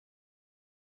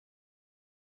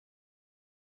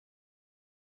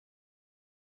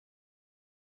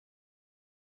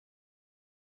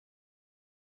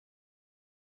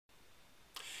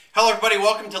Hello everybody,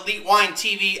 welcome to Elite Wine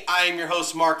TV. I am your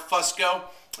host Mark Fusco,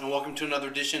 and welcome to another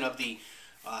edition of the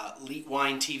Elite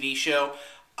Wine TV show.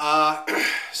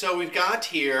 So we've got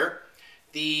here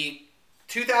the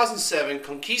 2007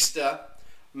 Conquista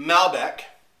Malbec.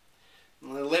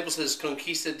 And the label says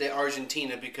Conquista de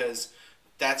Argentina because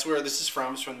that's where this is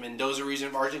from. It's from the Mendoza region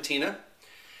of Argentina.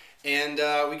 And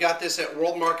we got this at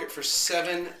World Market for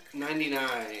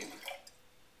 $7.99.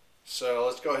 So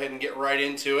let's go ahead and get right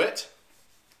into it.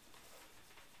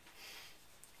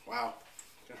 Wow,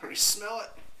 I can already smell it.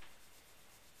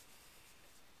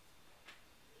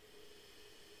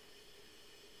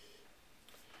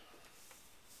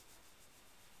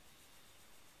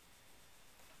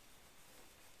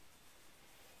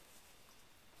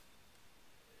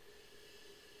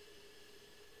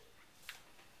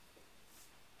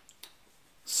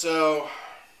 So,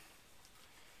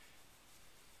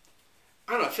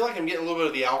 I don't know, I feel like I'm getting a little bit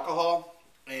of the alcohol,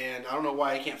 and I don't know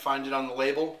why I can't find it on the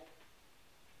label.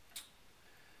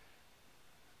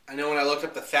 I know when I looked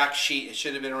up the fact sheet, it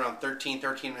should have been around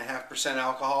 13.5%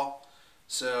 alcohol.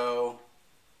 So,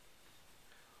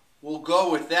 we'll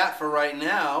go with that for right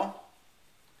now.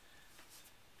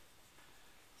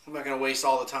 I'm not going to waste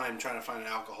all the time trying to find an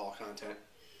alcohol content.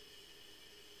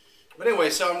 But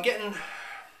anyway, so I'm getting a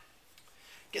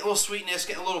little sweetness,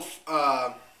 getting a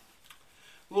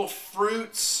little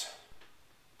fruits.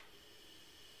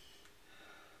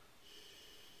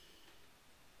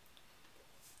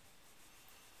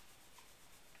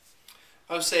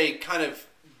 I would say kind of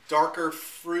darker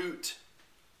fruit.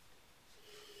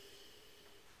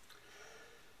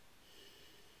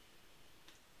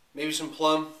 Maybe some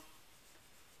plum.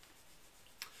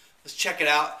 Let's check it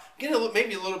out. Maybe a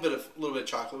little bit of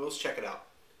chocolate. Let's check it out.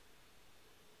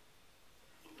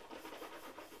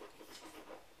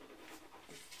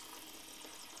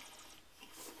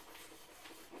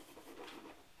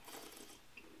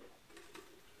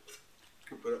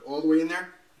 Put it all the way in there.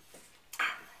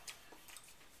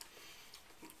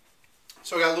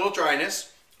 So I got a little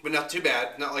dryness, but not too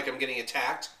bad. Not like I'm getting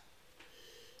attacked.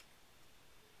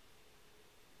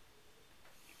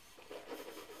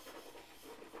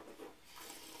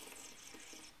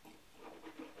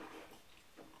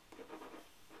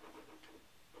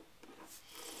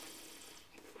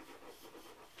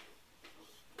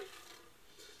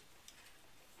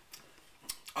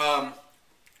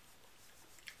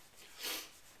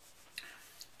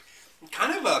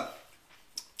 Kind of a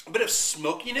bit of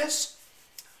smokiness.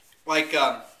 Like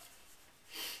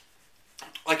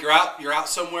you're out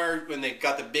somewhere when they've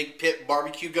got the big pit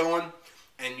barbecue going,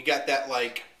 and you got that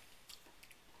like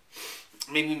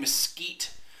maybe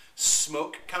mesquite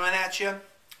smoke coming at you.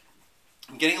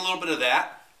 I'm getting a little bit of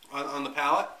that on the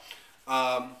palate,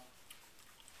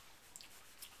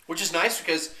 which is nice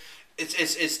because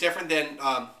it's different than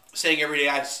saying every day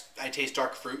I taste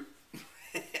dark fruit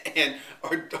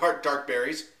or dark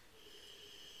berries.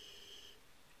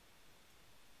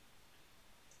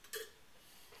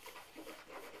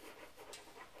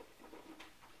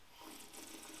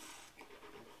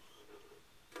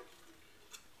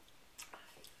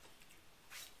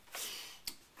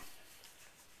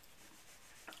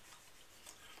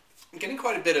 I'm getting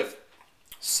quite a bit of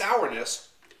sourness.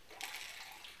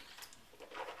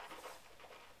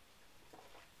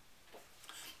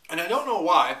 And I don't know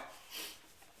why,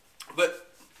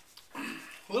 but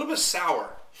a little bit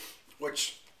sour,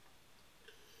 which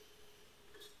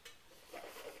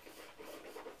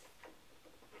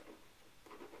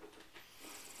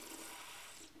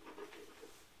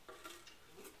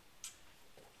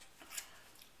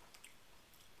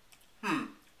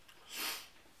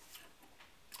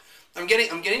I'm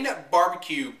getting that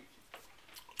barbecue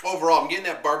overall. I'm getting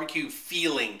that barbecue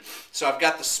feeling. So I've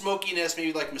got the smokiness,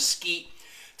 maybe like mesquite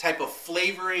type of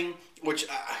flavoring, which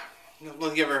I don't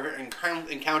think I've ever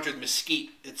encountered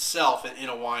mesquite itself in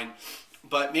a wine.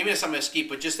 But maybe it's not mesquite,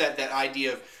 but just that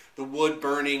idea of the wood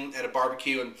burning at a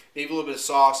barbecue and maybe a little bit of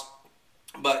sauce.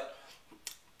 But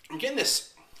I'm getting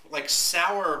this like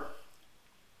sour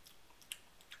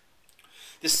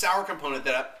component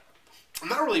that I'm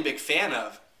not really a big fan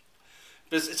of.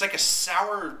 But it's like a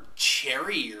sour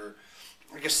cherry or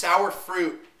like a sour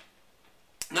fruit.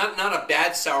 Not a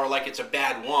bad sour like it's a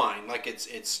bad wine, like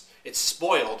it's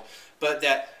spoiled, but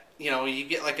that, you know, you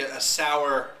get like a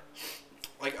sour,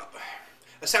 like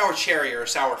a sour cherry or a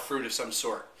sour fruit of some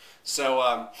sort. So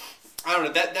I don't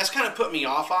know, that's kind of put me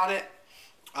off on it.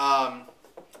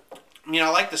 You know, I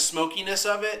like the smokiness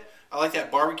of it. I like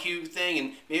that barbecue thing,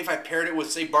 and maybe if I paired it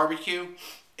with, say, barbecue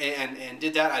and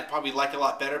did that, I'd probably like it a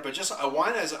lot better. But just a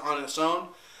wine as on its own,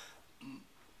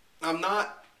 I'm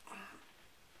not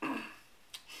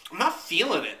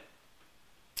feeling it.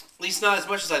 least not as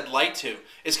much as I'd like to.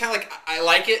 It's kind of like I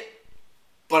like it,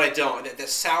 but I don't. That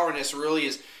sourness really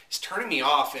is turning me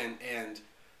off, and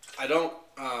I don't.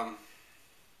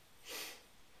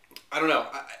 I don't know.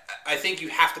 I think you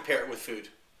have to pair it with food.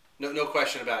 No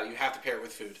question about it. You have to pair it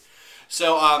with food.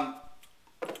 So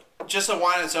just a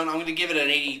wine on its own, I'm going to give it an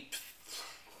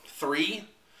 83.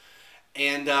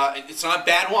 And it's not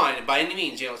bad wine by any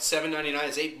means. You know, it's $7.99.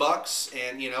 It's $8,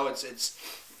 and you know,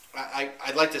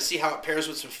 I'd like to see how it pairs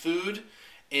with some food,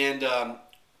 and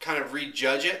kind of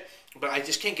rejudge it. But I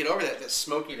just can't get over that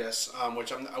smokiness,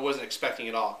 which I wasn't expecting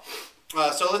at all.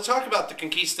 So let's talk about the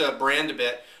Conquista brand a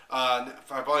bit. I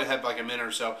probably have like a minute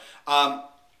or so.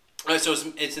 So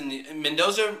it's in the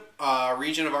Mendoza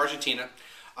region of Argentina.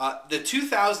 The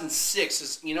 2006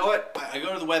 is, you know what? I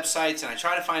go to the websites and I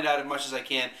try to find out as much as I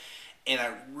can, and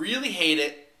I really hate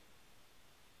it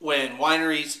when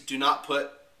wineries do not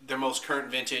put their most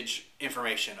current vintage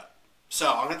information up. So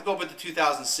I'm going to have to go with the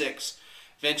 2006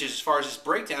 vintage as far as this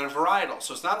breakdown of varietal.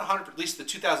 So it's not 100%, at least the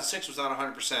 2006 was not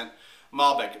 100%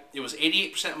 Malbec. It was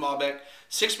 88% Malbec,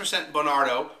 6%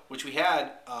 Bonardo, which we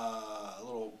had a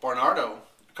little Bonardo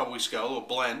a couple weeks ago, a little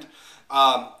blend,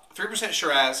 3%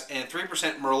 Shiraz, and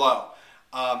 3% Merlot.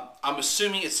 I'm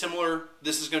assuming it's similar.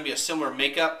 This is going to be a similar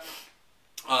makeup.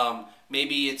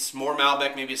 Maybe it's more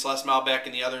Malbec, maybe it's less Malbec,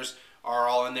 and the others are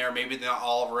all in there. Maybe not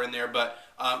all are in there, but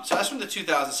so that's from the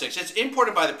 2006. It's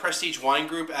imported by the Prestige Wine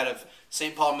Group out of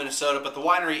St. Paul, Minnesota, but the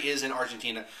winery is in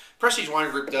Argentina. Prestige Wine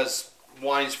Group does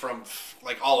wines from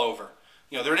like all over.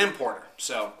 You know, they're an importer.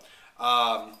 So,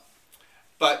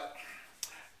 but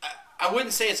I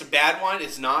wouldn't say it's a bad wine.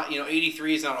 It's not. You know,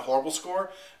 83 is not a horrible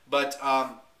score, but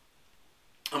I'm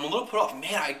a little put off.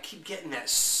 Man, I keep getting that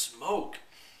smoke.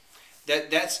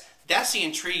 That's the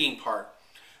intriguing part.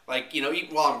 Like, you know,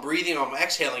 even while I'm breathing, I'm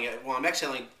exhaling it. While I'm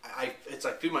exhaling, it's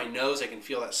like through my nose I can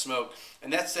feel that smoke,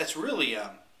 and that's really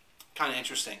kind of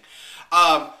interesting.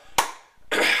 All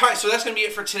right, so that's going to be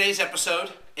it for today's episode,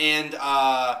 and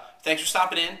thanks for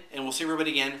stopping in, and we'll see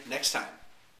everybody again next time.